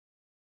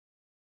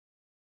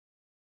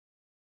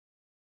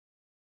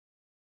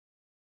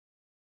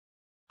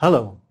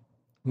Hello,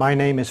 my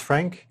name is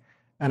Frank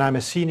and I'm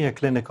a Senior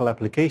Clinical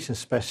Application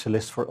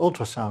Specialist for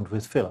ultrasound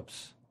with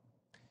Philips.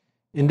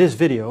 In this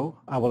video,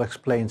 I will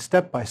explain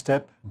step by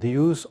step the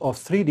use of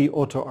 3D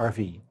Auto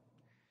RV,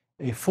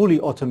 a fully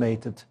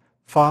automated,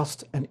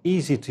 fast and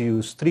easy to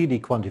use 3D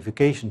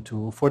quantification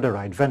tool for the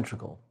right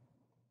ventricle.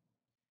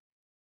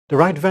 The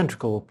right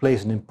ventricle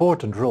plays an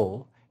important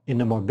role in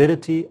the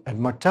morbidity and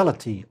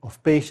mortality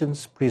of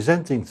patients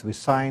presenting with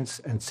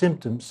signs and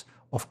symptoms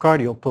of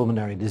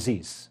cardiopulmonary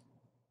disease.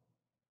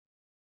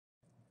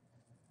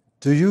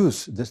 To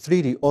use the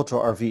 3D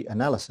Auto RV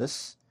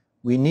analysis,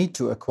 we need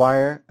to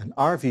acquire an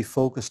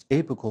RV-focused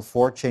apical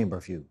 4-chamber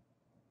view.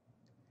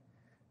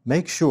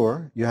 Make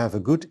sure you have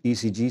a good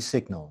ECG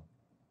signal.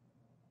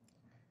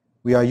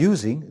 We are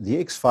using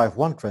the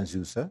X51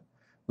 transducer,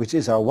 which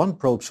is our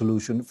one-probe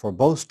solution for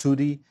both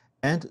 2D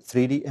and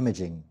 3D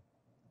imaging.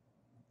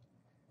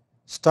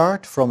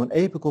 Start from an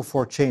apical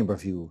 4-chamber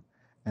view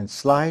and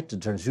slide the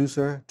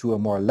transducer to a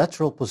more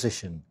lateral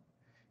position,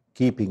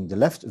 keeping the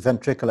left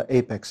ventricular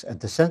apex at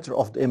the center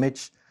of the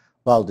image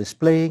while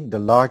displaying the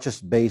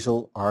largest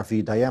basal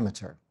RV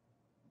diameter.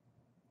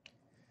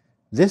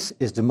 This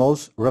is the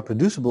most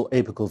reproducible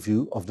apical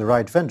view of the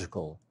right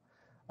ventricle,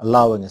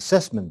 allowing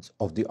assessment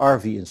of the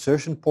RV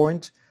insertion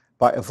point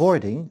by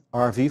avoiding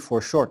RV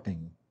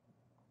foreshortening.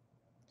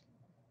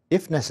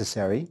 If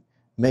necessary,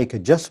 make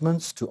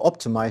adjustments to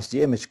optimize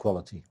the image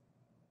quality.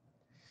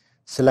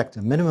 Select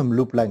a minimum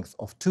loop length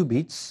of 2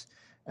 beats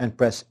and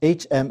press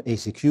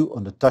HM-ACQ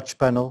on the touch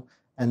panel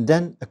and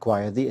then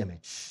acquire the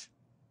image.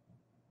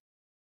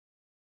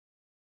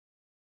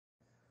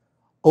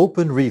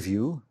 Open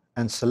Review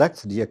and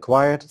select the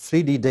acquired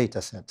 3D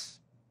dataset.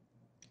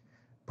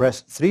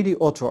 Press 3D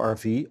Auto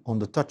RV on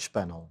the touch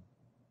panel.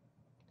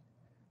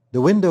 The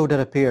window that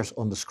appears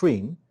on the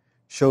screen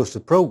shows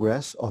the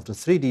progress of the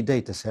 3D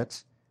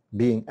dataset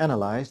being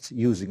analyzed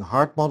using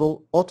hard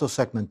model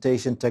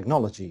auto-segmentation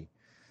technology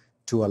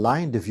to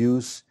align the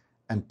views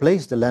and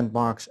place the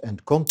landmarks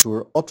and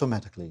contour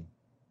automatically.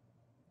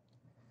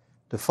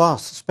 The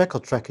fast speckle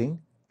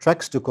tracking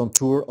tracks the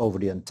contour over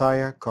the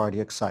entire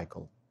cardiac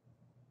cycle.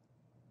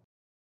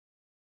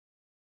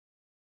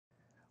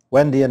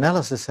 When the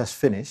analysis has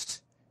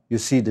finished, you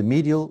see the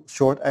medial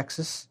short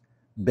axis,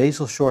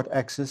 basal short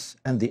axis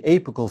and the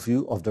apical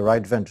view of the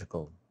right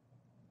ventricle.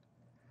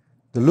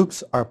 The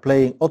loops are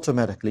playing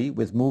automatically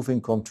with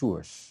moving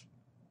contours.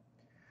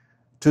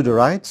 To the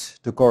right,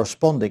 the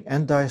corresponding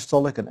end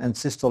diastolic and end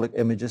systolic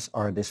images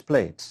are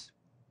displayed.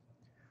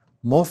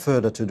 More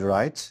further to the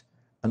right,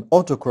 an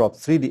auto-cropped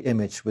 3D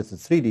image with the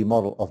 3D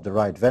model of the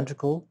right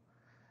ventricle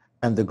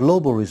and the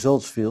global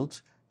results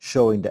field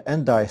showing the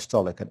end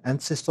diastolic and end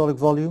systolic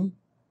volume,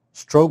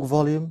 stroke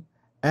volume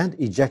and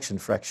ejection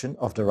fraction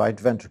of the right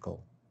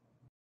ventricle.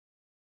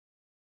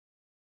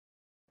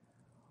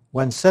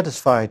 When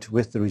satisfied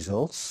with the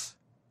results,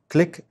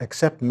 click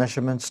Accept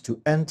Measurements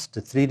to end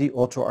the 3D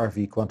Auto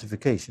RV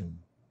quantification.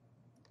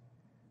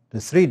 The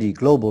 3D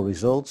global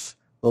results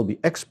will be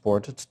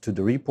exported to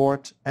the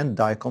report and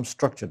DICOM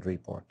structured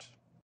report.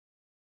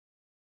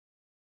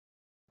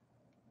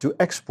 To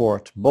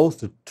export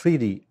both the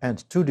 3D and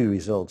 2D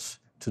results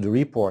to the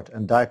report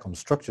and DICOM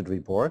structured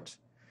report,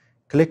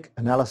 click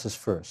Analysis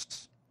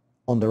first.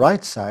 On the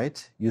right side,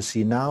 you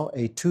see now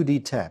a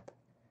 2D tab.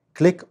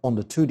 Click on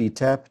the 2D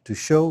tab to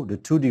show the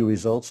 2D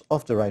results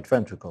of the right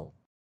ventricle.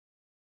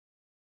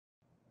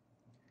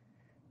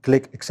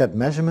 Click Accept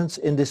Measurements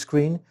in this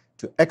screen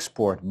to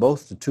export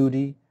both the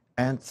 2D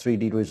and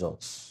 3D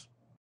results.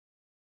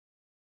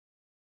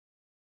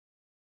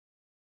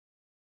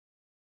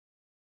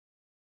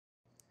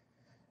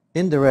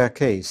 In the rare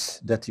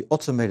case that the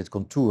automated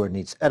contour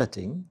needs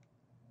editing,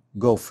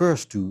 go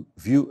first to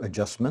View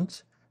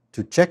Adjustment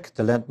to check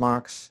the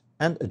landmarks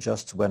and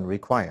adjust when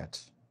required.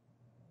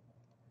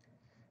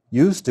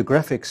 Use the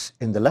graphics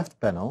in the left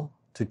panel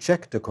to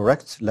check the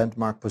correct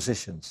landmark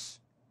positions.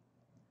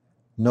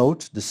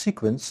 Note the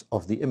sequence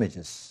of the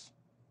images.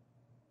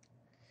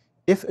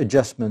 If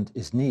adjustment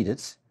is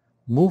needed,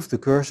 move the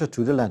cursor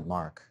to the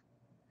landmark.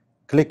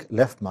 Click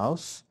left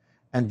mouse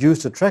and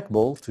use the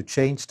trackball to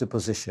change the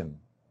position.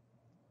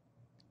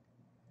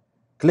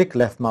 Click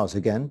left mouse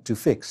again to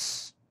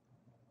fix.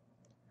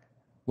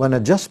 When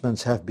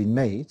adjustments have been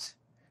made,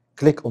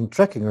 click on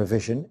Tracking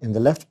Revision in the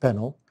left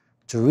panel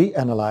to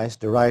reanalyze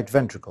the right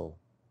ventricle.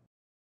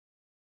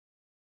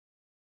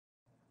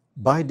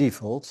 By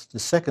default, the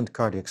second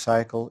cardiac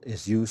cycle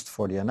is used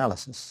for the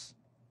analysis.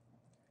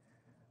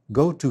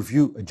 Go to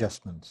View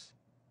Adjustment.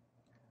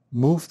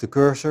 Move the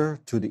cursor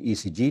to the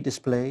ECG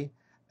display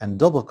and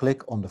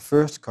double-click on the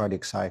first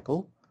cardiac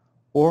cycle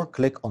or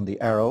click on the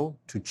arrow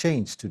to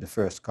change to the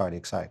first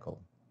cardiac cycle.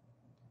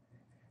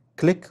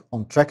 Click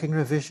on Tracking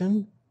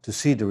Revision to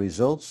see the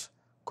results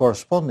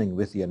corresponding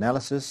with the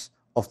analysis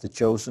of the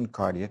chosen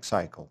cardiac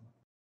cycle.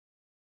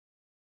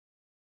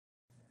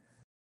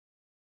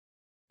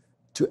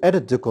 To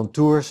edit the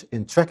contours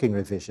in Tracking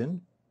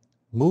Revision,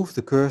 move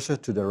the cursor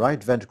to the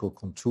right ventricle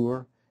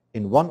contour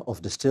in one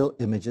of the still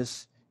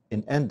images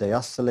in end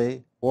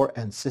diastole or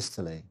end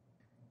systole.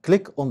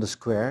 Click on the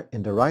square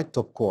in the right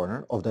top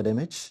corner of that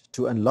image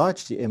to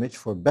enlarge the image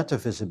for better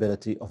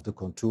visibility of the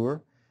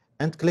contour,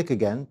 and click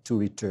again to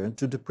return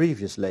to the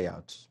previous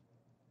layout.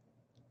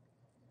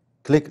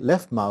 Click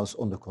left mouse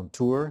on the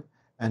contour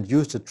and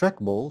use the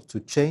trackball to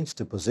change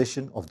the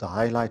position of the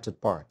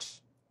highlighted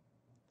parts.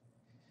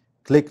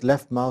 Click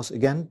left mouse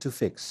again to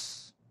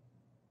fix.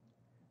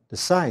 The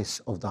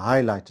size of the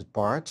highlighted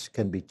part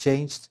can be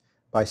changed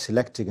by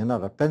selecting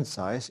another pen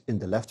size in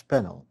the left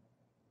panel.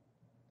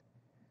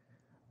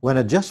 When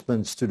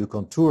adjustments to the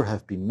contour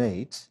have been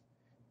made,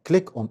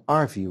 click on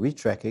RV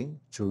retracking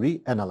to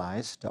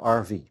reanalyze the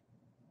RV.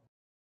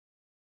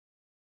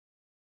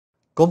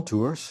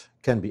 Contours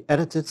can be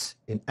edited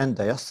in end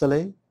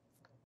diastole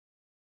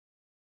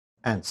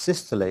and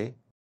systole,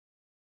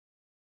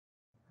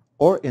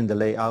 or in the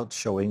layout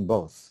showing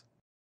both.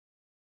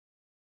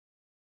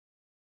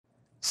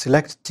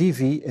 Select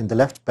TV in the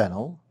left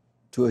panel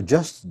to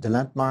adjust the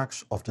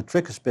landmarks of the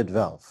tricuspid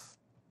valve.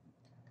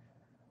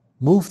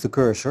 Move the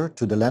cursor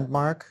to the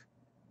landmark,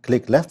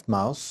 click left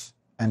mouse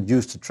and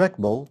use the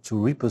trackball to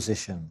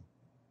reposition.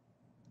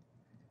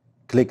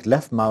 Click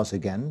left mouse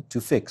again to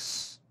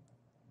fix.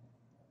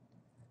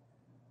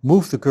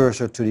 Move the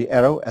cursor to the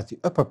arrow at the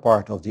upper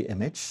part of the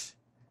image,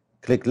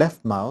 click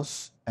left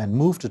mouse and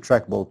move the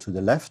trackball to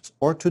the left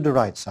or to the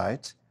right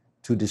side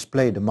to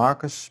display the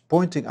markers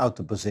pointing out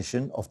the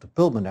position of the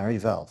pulmonary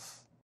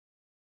valve.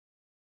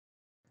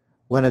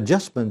 When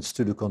adjustments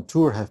to the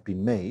contour have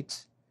been made,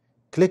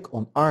 click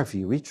on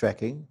RV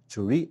retracking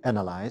to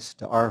reanalyze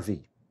the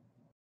RV.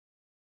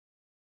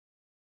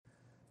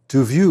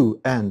 To view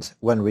and,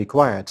 when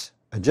required,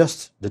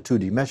 adjust the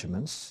 2D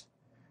measurements,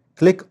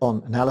 click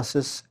on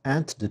Analysis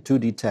and the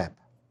 2D tab.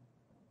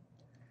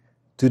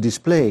 To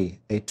display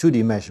a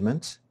 2D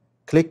measurement,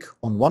 click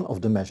on one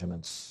of the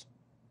measurements.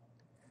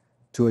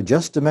 To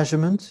adjust the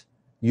measurement,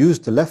 use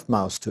the left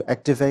mouse to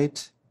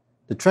activate,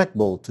 the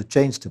trackball to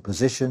change the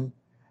position,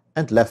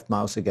 and left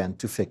mouse again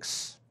to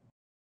fix.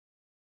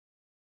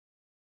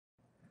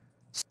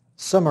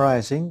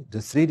 Summarizing the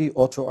 3D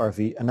Auto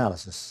RV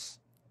analysis.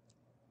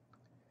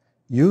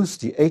 Use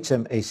the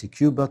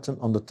HMACQ button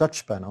on the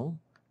touch panel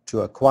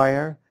to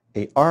acquire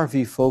a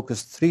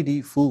RV-focused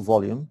 3D full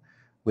volume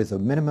with a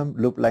minimum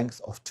loop length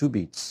of 2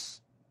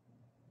 beats.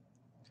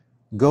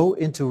 Go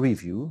into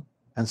Review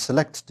and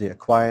select the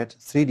acquired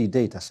 3D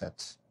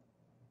dataset.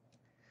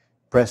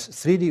 Press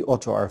 3D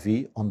Auto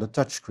RV on the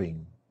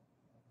touchscreen.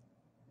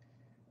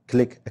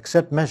 Click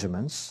Accept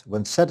Measurements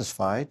when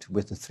satisfied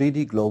with the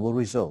 3D global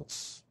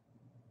results.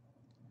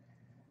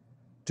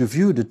 To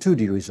view the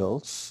 2D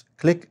results,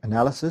 click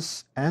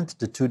Analysis and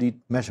the 2D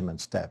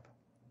Measurements tab.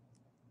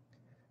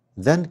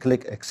 Then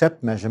click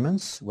Accept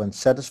Measurements when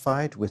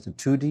satisfied with the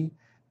 2D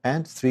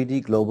and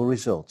 3D global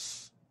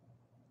results.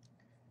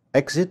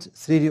 Exit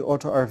 3D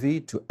Auto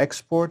RV to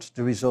export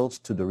the results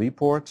to the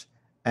report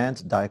and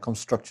DICOM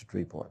structured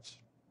report.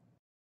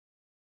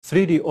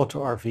 3D Auto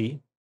RV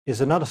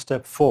is another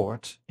step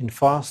forward in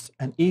fast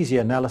and easy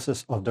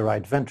analysis of the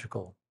right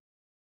ventricle,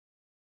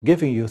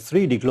 giving you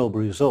 3D global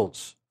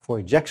results for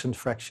ejection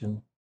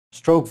fraction,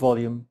 stroke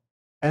volume,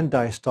 and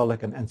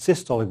diastolic and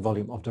systolic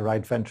volume of the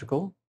right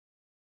ventricle,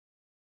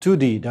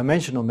 2D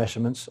dimensional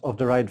measurements of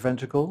the right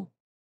ventricle,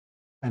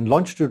 and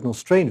longitudinal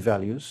strain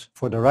values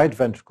for the right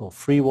ventricle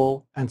free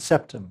wall and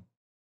septum.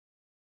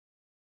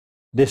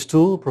 This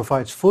tool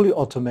provides fully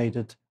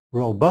automated,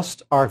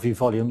 robust RV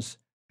volumes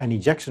and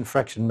ejection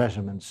fraction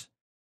measurements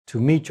to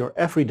meet your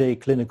everyday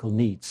clinical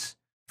needs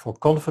for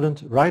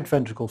confident right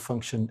ventricle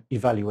function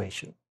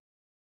evaluation.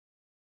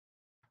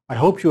 I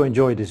hope you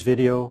enjoyed this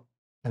video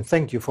and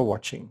thank you for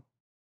watching.